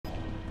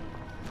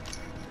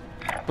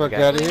fuck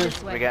out of here.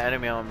 We got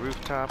enemy on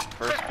rooftop,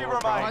 first floor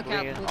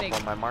probably, up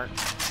on my mark.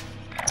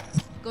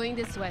 Going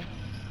this way.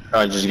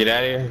 Alright, just get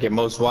out of here, get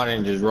most wanted,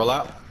 and just roll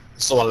out.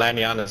 Someone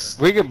landing on us.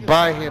 We can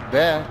buy him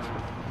back.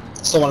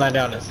 Someone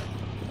landing on us.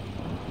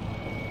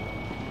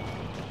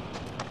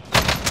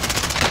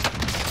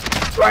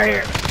 Right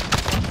here.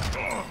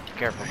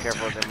 Careful,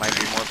 careful, there might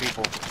be more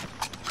people.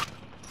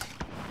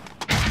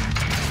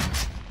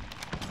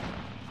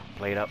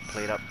 Plate up,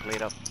 plate up,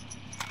 plate up.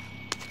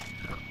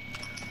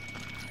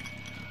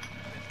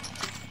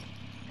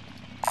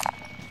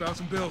 Found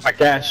some bills. My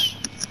cash.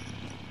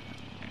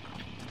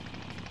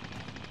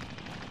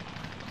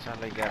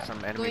 Sounds like you got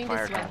some enemy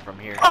fire coming from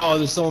here. Oh,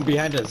 there's someone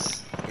behind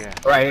us. Yeah.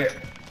 Right here.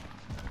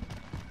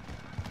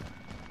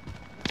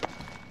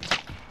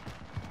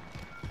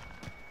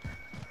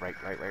 Right.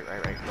 Look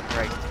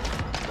right.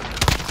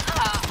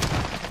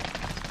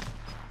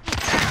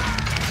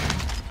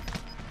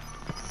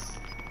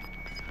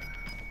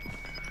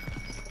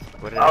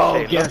 What did I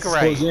say? Gas Look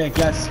right. Close in,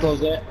 gas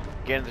close in.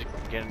 Get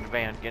in the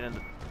van. Get in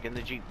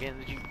the jeep. Get in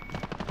the jeep.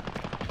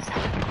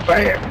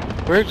 Right here.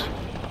 Where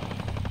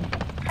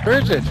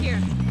is it? Here.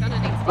 Found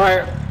an exit.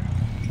 Right here.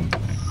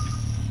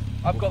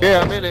 I've got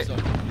Yeah, I'm in it.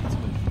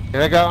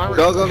 And I got armor.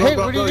 Go, Hey,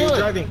 go, what go, are you doing? you're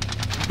driving.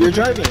 You're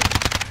driving.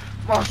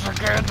 What?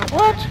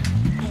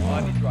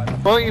 I need driving.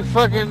 Why you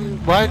fucking,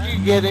 why'd you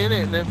get in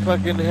it and then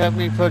fucking have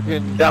me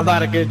fucking... I'm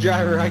not a good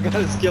driver, I got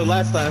a skill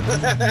last time.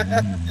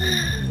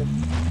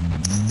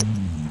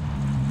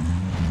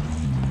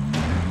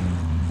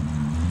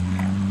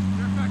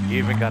 You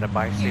even got a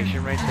buy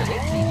station right there.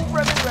 Ooh,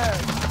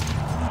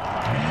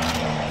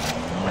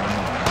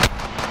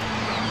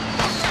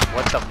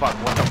 What the fuck?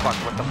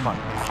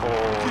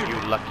 Oh, you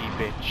lucky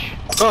bitch.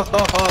 Oh,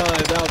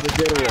 that was a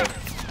good one.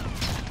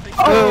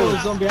 Oh,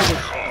 zombie behind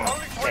us.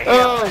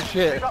 Oh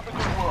shit.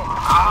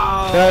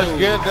 Oh. That was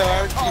good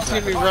dog. You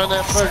see me run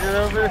that fucker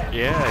over?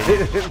 Yeah.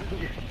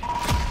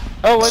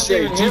 Oh,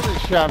 wasn't even him that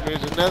shot me,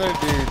 it was another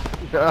dude.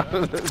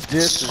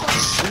 Distance.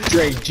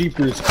 Straight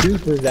Jeepers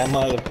Creepers, that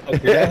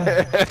motherfucker.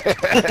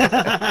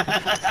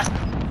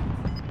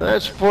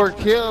 That's 4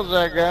 kills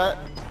I got.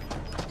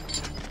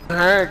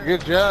 Alright,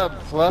 good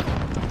job, Fluff.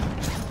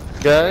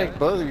 Guy,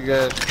 both of you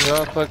guys.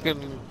 Y'all fucking...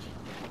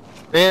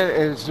 Man,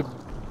 it's a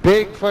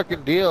big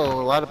fucking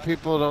deal. A lot of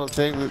people don't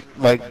think that,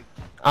 like,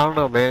 I don't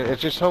know, man.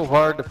 It's just so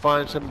hard to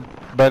find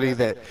somebody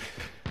that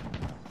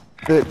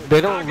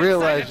they don't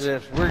realize that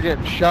if we're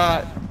getting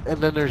shot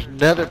and then there's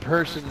another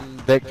person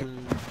that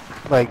can,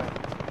 like,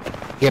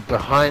 get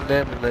behind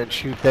them and then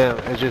shoot them.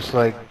 It's just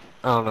like,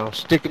 I don't know,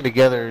 sticking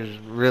together is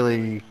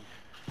really...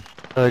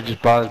 I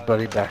just bought his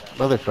buddy back.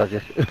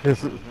 Motherfucker.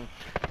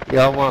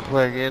 Y'all want to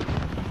play again?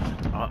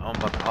 I'm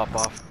about to hop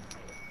off.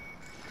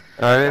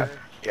 Alright?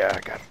 Yeah, I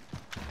got it.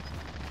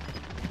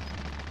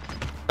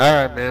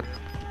 Alright, man.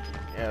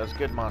 Yeah, it was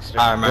good, Monster.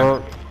 Alright, man. Well,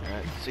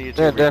 Alright, see you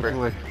too, yeah, Reaper.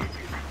 definitely.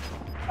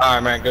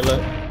 Alright, man, good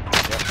luck.